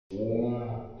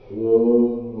What's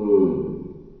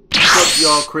up,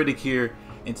 y'all? Critic here,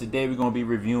 and today we're gonna be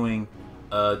reviewing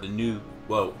we're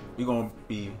gonna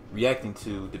be reacting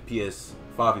to the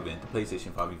PS5 event, the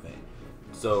PlayStation 5 event.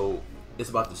 So it's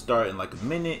about to start in like a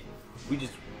minute. We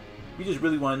just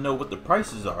really want to know what the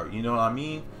prices are. You know what I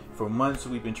mean? For months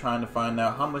we've been trying to find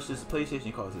out how much this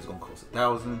PlayStation costs. It's gonna cost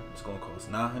 $1,000. It's gonna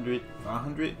cost $900,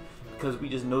 $500. Because we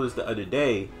just noticed the other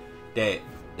day that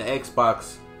the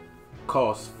Xbox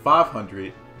costs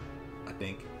 $500, I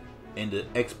think, and the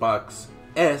Xbox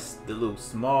S, the little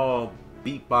small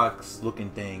beatbox looking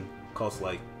thing, costs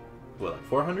like what, like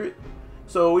 $400.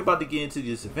 So we about to get into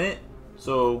this event.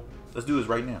 So let's do this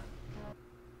right now.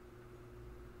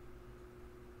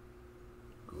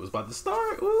 It's about to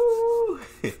start. Ooh.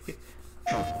 This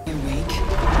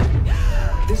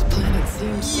planet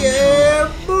seems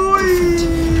yeah, boy.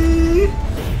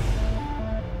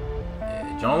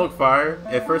 Yeah, John looked fire.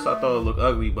 At first I thought it looked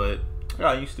ugly, but I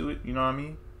got used to it. You know what I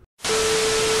mean? All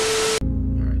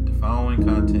right, the following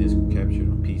content is captured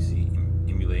on PC,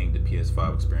 emulating the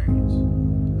PS5 experience.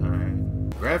 All right,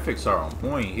 graphics are on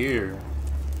point here.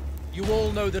 You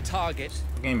all know the target.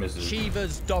 What game is this?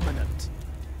 Shiva's dominant.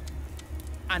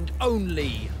 And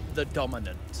only the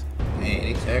dominant. Man,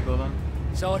 they tackled him.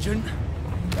 Sergeant,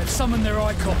 let's summon their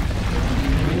icon.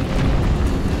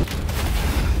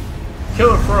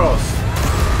 Killer Frost.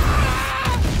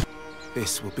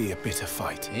 This will be a bitter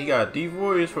fight. He got D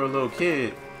voice for a little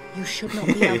kid. You should not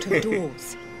be out of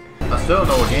doors. I still don't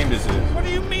know what game this is. What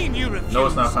do you mean you refuse? No,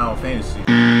 it's not Final Fantasy.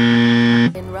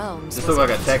 In realms. This looks like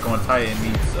Attack on Titan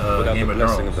meets Without Game the of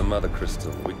blessing Thrones. of the Mother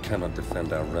Crystal, we cannot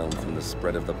defend our realm from the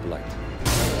spread of the blight.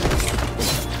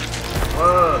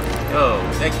 Yo,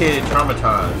 that kid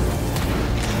traumatized.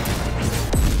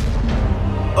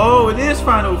 Oh, it is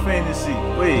Final Fantasy.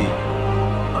 Wait,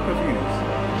 I'm confused.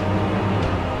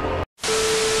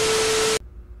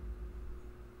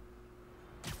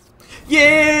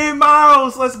 Yeah,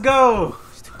 Miles, let's go.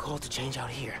 It's too cold to change out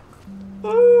here.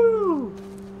 Woo.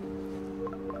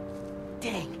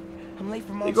 Dang, I'm late for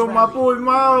There Mom's go my rally. boy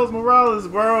Miles Morales,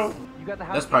 bro.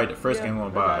 That's probably the first game I'm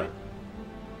gonna buy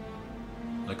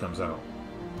when it comes out.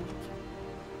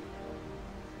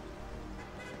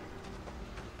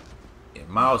 Yeah,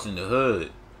 Miles in the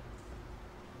hood.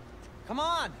 Come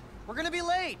on, we're gonna be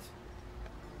late.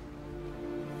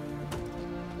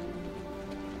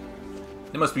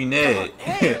 It must be Ned.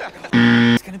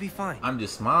 It's gonna be fine. I'm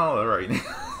just smiling right now.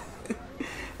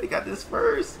 They got this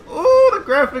first. Oh, the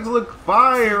graphics look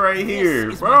fire right here,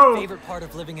 This is bro. my favorite part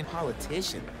of living in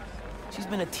Politician. She's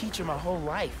been a teacher my whole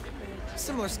life.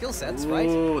 similar skill sets, right?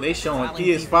 Ooh, they showing Filing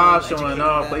PS5 people, showing educating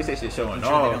off, them, PlayStation showing making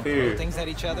sure they off don't throw here. things at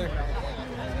each other.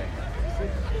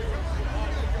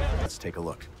 Let's take a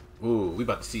look. Ooh, we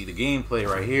about to see the gameplay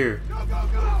right here.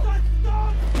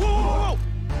 Whoa!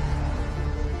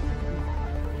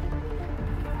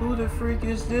 Who the freak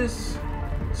is this?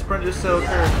 Splinter Cell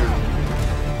character.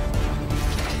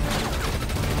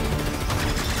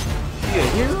 She a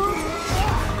hero?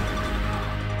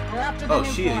 Oh,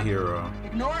 she a hero.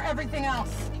 Ignore everything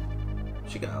else.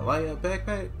 She got a light up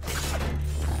backpack.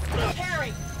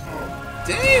 Harry!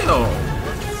 Damn!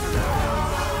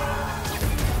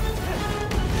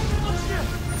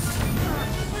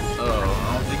 Oh,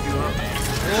 I don't think you are.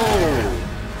 Whoa!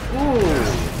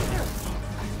 Ooh!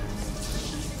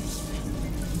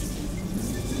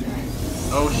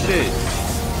 Oh shit!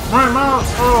 Run, Miles!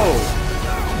 Oh!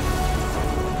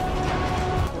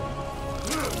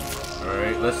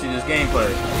 Alright, let's see this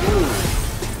gameplay. Ooh!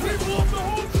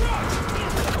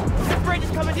 That bridge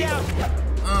is coming down!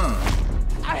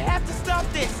 I have to stop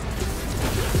this!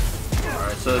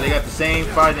 Alright, so they got the same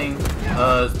fighting,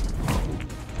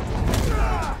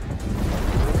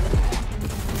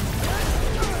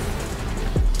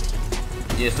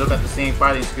 yeah, still got the same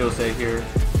fighting skill set here.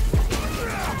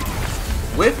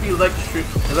 With electric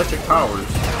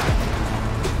powers.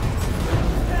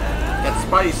 Got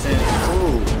Spidey sense.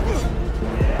 Ooh.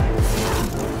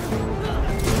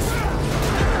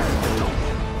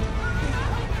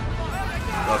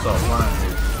 That's all flying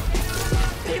here.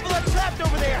 People are trapped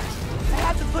over there! I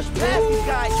have to push past these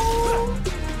guys!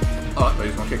 Oh, I thought he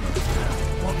was gonna kick me.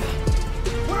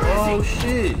 Oh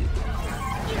shit.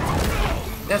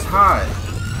 That's hot.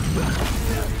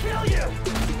 Kill you!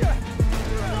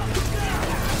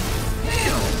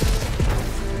 Damn.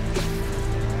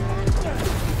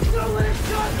 Don't let it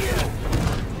shot you!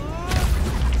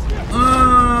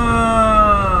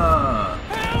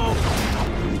 Help!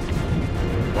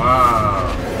 Wow.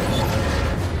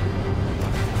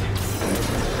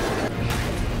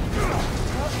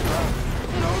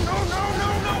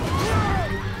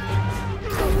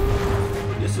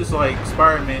 is like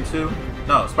Spider-Man 2.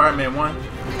 No, Spider-Man 1.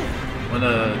 When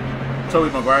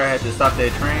Tobey Maguire had to stop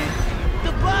that train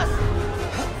The bus!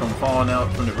 from falling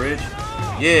out from the bridge.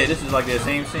 Yeah, this is like that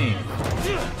same scene.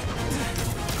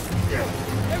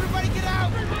 Everybody get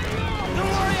out! Don't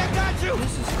worry, I got you!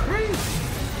 This is crazy.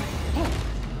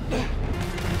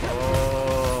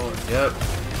 Oh, yep.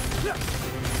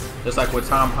 Just like what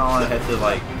Tom Holland had to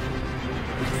like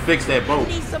fix that boat.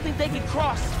 Need something they can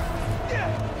cross.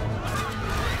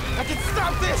 I can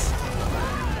stop this!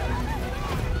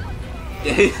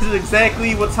 This is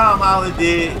exactly what Tom Holland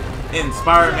did in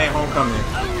Spider-Man Homecoming.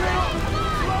 A little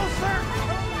closer!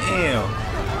 Damn.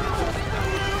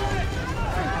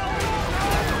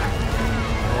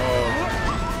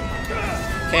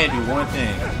 Oh. Can't do one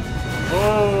thing.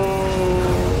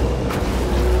 Oh.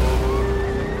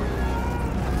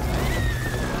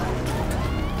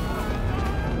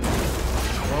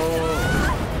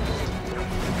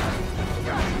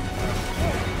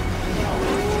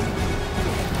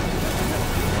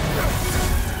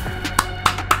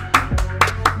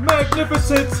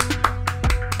 Magnificent!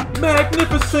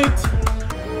 Magnificent!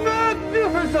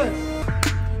 Magnificent!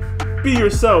 Be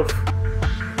yourself.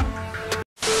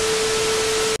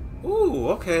 Ooh,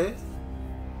 okay.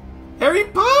 Harry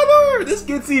Potter! This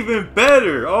gets even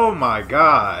better. Oh my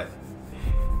god.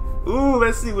 Ooh,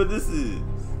 let's see what this is.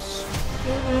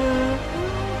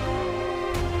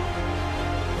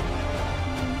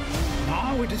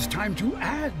 Now it is time to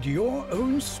add your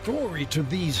own story to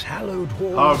these hallowed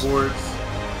halls. Hogwarts.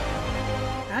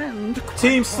 And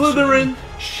Team Slytherin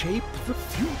shape the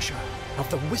future of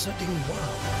the wizarding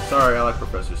world. Sorry, I like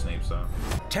Professor Snape, so.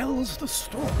 Tells the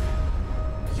story.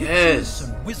 Yes. Witches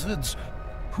and wizards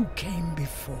who came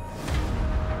before.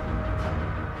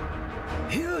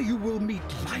 Here you will meet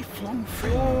lifelong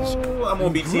friends. Oh, I'm gonna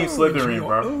be who Team grow into Slytherin, your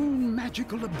bro. own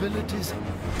magical abilities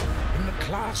in the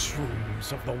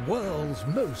classrooms of the world's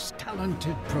most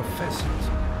talented professors.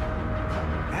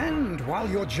 And while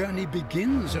your journey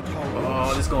begins at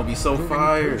Hogwarts, Oh, this gonna be so brewing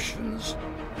fire. potions,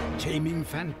 taming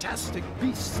fantastic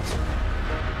beasts,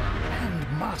 and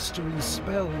mastering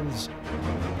spells,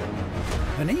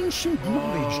 an ancient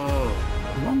knowledge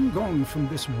Oh, long gone from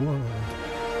this world.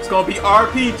 it's gonna be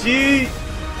RPG.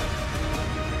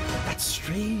 That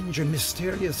strange and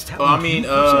mysterious talent Oh, I mean, you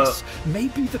possess may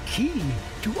be the key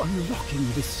to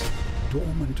unlocking this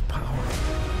dormant power.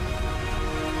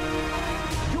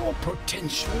 Your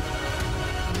potential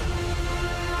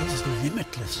is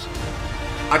limitless.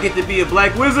 I get to be a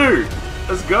black wizard.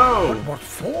 Let's go. What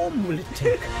form will it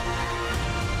take?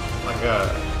 Oh my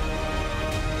god.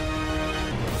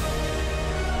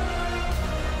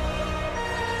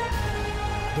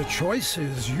 The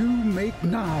choices you make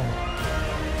now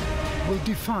will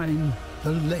define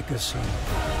the legacy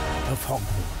of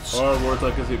Hogwarts. Hogwarts,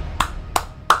 like I said.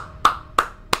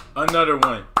 Another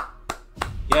one.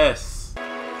 Yes.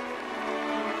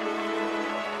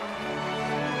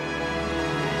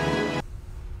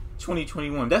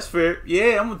 $2021. That's fair.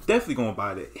 Yeah, I'm definitely gonna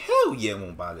buy that. Hell yeah, I'm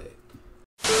gonna buy that.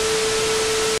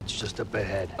 It's just up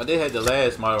ahead. I did have the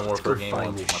last Modern Warfare game find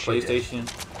on my this shit.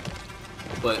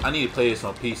 PlayStation, but I need to play this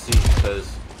on PC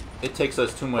because it takes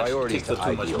us too much. Priority Takes up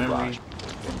too much memory,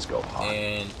 Things go hard.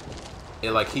 and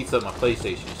it like heats up my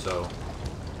PlayStation. So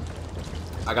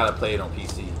I gotta play it on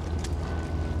PC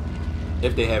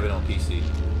if they have it on PC.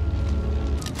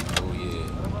 Oh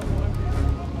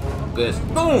yeah. Good.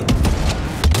 Boom.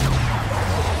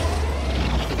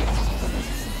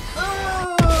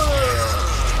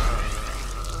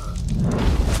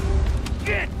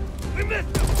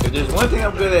 If there's one thing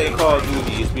I'm good at in Call of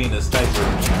Duty, it's being a sniper.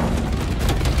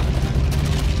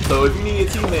 So if you need a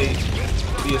teammate,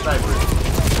 be a sniper.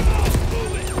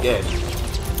 Yeah.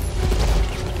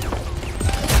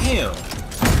 Damn.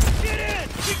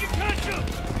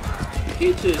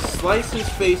 He just slice his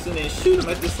face and then shoot him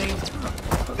at the same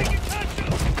time.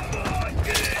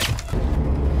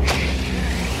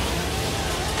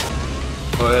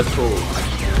 Oh, that's cool.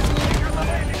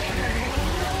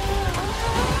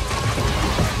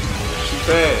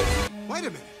 Fast. Wait a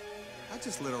minute. I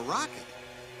just lit a rocket.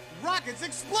 Rockets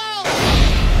explode!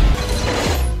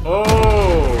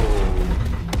 Oh.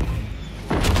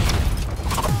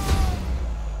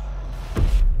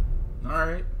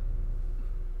 Alright.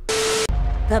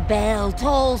 The bell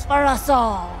tolls for us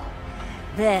all.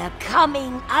 They're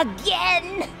coming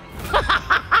again.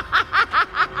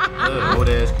 Old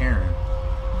ass Karen.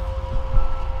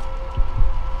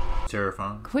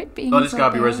 Terrifying. Quit being Oh, this so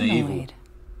gotta be Resident paranoid. Evil.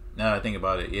 Now that I think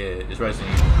about it, yeah, it's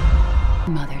Resident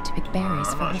Evil. Mother to pick berries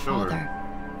I'm for not her sure.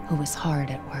 father, who was hard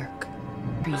at work.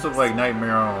 This looks like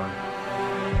Nightmare on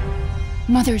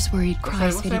Mother's worried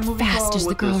cries what's that faded movie fast called as the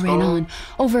with the girl ran skull? on,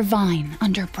 over vine,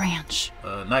 under branch,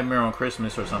 Nightmare on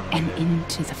Christmas or something and like that.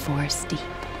 into the forest deep.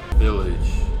 Village.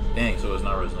 Dang, so it's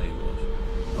not Resident Evil.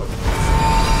 Okay.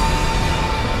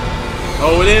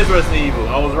 Oh, it is Resident Evil.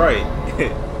 I was right.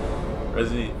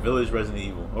 Resident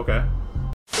Evil. Okay.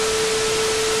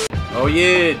 Oh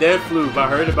yeah, Deathloop. I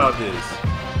heard about this.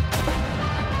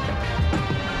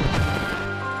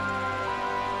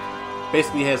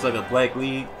 Basically has like a black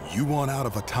lead. You want out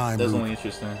of a time That's loop. only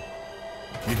interesting.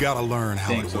 You gotta learn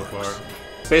how it So works. far.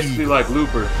 Basically like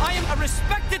Looper. I am a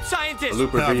respected scientist. A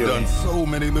Looper I've video done game. so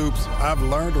many loops. I've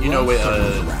learned to You know, run with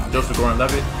circles around. Joseph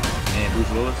Gordon-Levitt and Bruce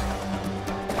Willis.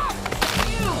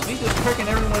 Damn, he's just cracking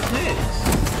everyone's necks.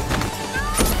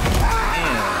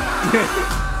 Damn.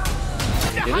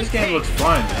 Yeah, this game looks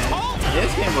fun, man. Yeah,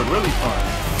 this game looks really fun.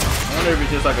 I wonder if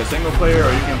it's just like a single player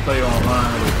or you can play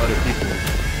online with other people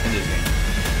in this game.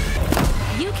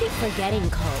 You keep forgetting,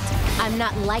 Colt. I'm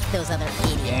not like those other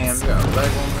idiots. Damn, you got a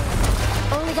black woman.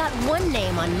 Only got one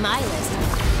name on my list.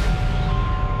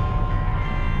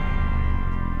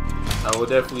 I will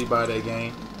definitely buy that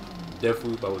game. I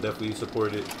will definitely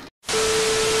support it.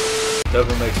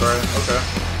 Devil May Cry. Okay.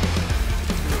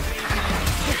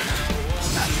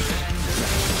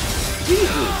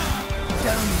 Jesus.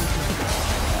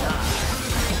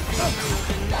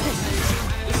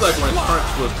 It's like when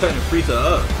Trunks was cutting Frieza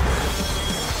up.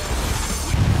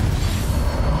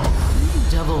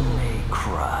 Devil May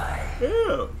Cry.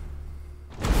 Yeah.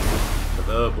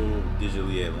 Available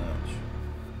digitally at launch.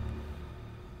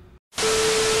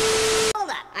 Hold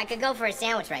up. I could go for a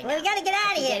sandwich right now. We gotta get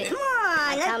out of here. Come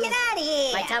on, let's get out of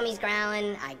here. My tummy's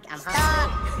growling. I'm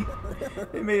hungry.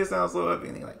 It made it sound so happy.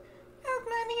 And like,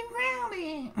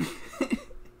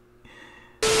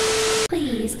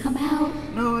 Please come out.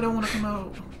 no, I don't want to come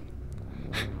out.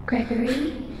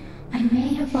 Gregory, I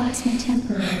may have lost my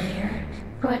temper earlier,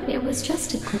 but it was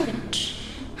just a glitch.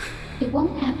 It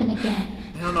won't happen again.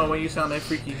 Hell no, when you sound that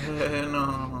freaky.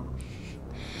 No.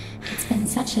 It's been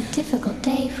such a difficult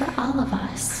day for all of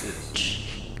us.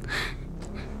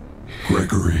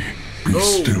 Gregory, be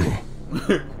still.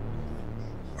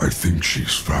 I think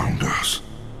she's found us.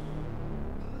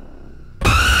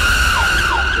 What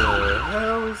the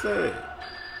hell is that?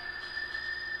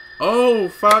 Oh,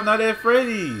 Five Nights at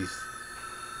Freddy's.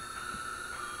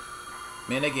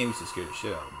 Man, that game used to scare the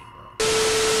shit out of me, bro.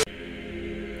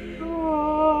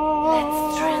 Let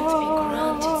strength be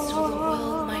granted so the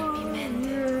world might be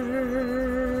mended.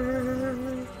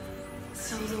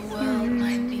 So the world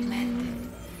might be mended.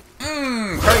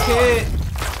 Crackhead.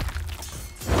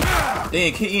 They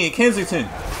in Kensington.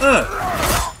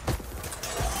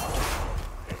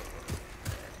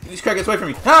 These crackheads away from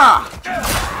me. Ah!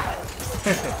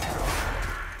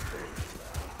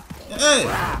 Hey,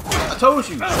 I told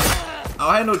you. I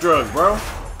don't have no drugs, bro.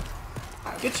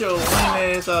 Get your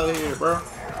lame ass out of here, bro.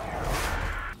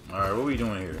 Alright, what we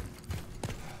doing here?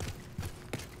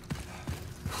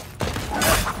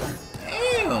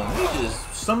 Damn, he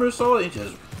just somersault and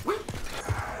just whip.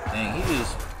 Dang, he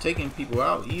just taking people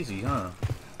out easy, huh?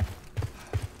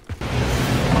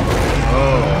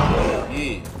 Oh,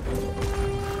 yeah.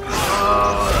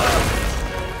 Oh,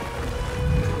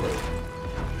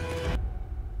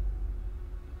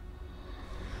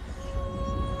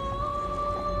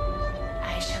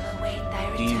 I shall await thy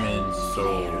return, Demon Soul.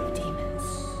 Slayer of demons.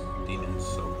 Demon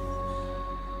Soul.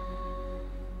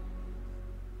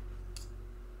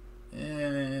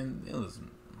 And it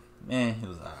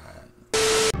was alright.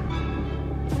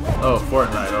 Oh,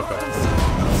 Fortnite, okay.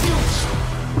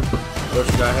 Of course,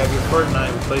 you gotta have your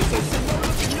Fortnite with PlayStation.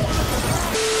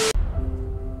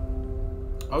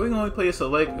 Are we gonna only play a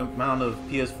select amount of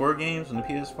PS4 games on the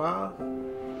PS5?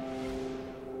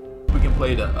 We can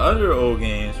play the other old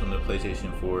games from the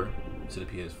PlayStation 4 to the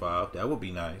PS5. That would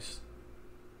be nice.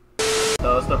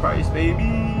 Tell us the price, baby.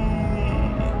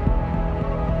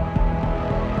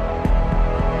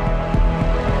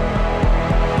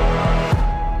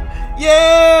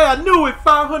 Yeah, I knew it.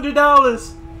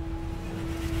 $500.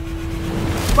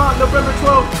 November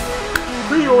 12th.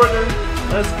 Pre-order.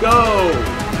 Let's go.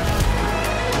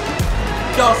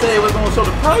 Y'all say it was gonna show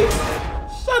the price?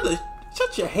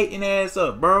 Shut your hating ass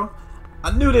up, bro.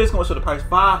 I knew they was gonna show the price.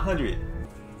 500.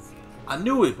 I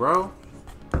knew it, bro.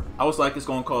 I was like, it's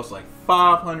gonna cost like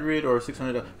 500 or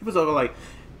 600. People talking like,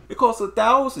 it costs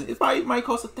 1,000. It might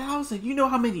cost 1,000. You know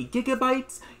how many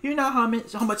gigabytes? You know how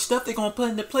much stuff they're gonna put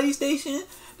in the PlayStation?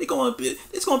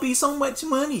 It's gonna be so much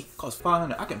money. It costs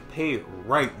 500. I can pay it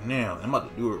right now. I'm about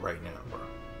to do it right now, bro.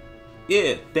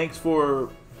 Yeah, thanks for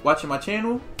watching my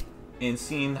channel and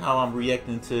seeing how I'm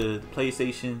reacting to the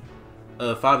PlayStation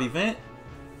 5 event.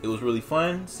 It was really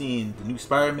fun seeing the new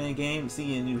Spider-Man game,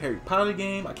 seeing the new Harry Potter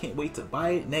game. I can't wait to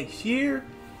buy it next year.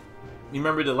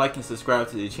 Remember to like and subscribe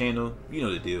to the channel. You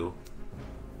know the deal.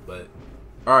 But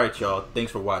alright y'all,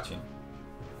 thanks for watching.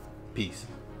 Peace.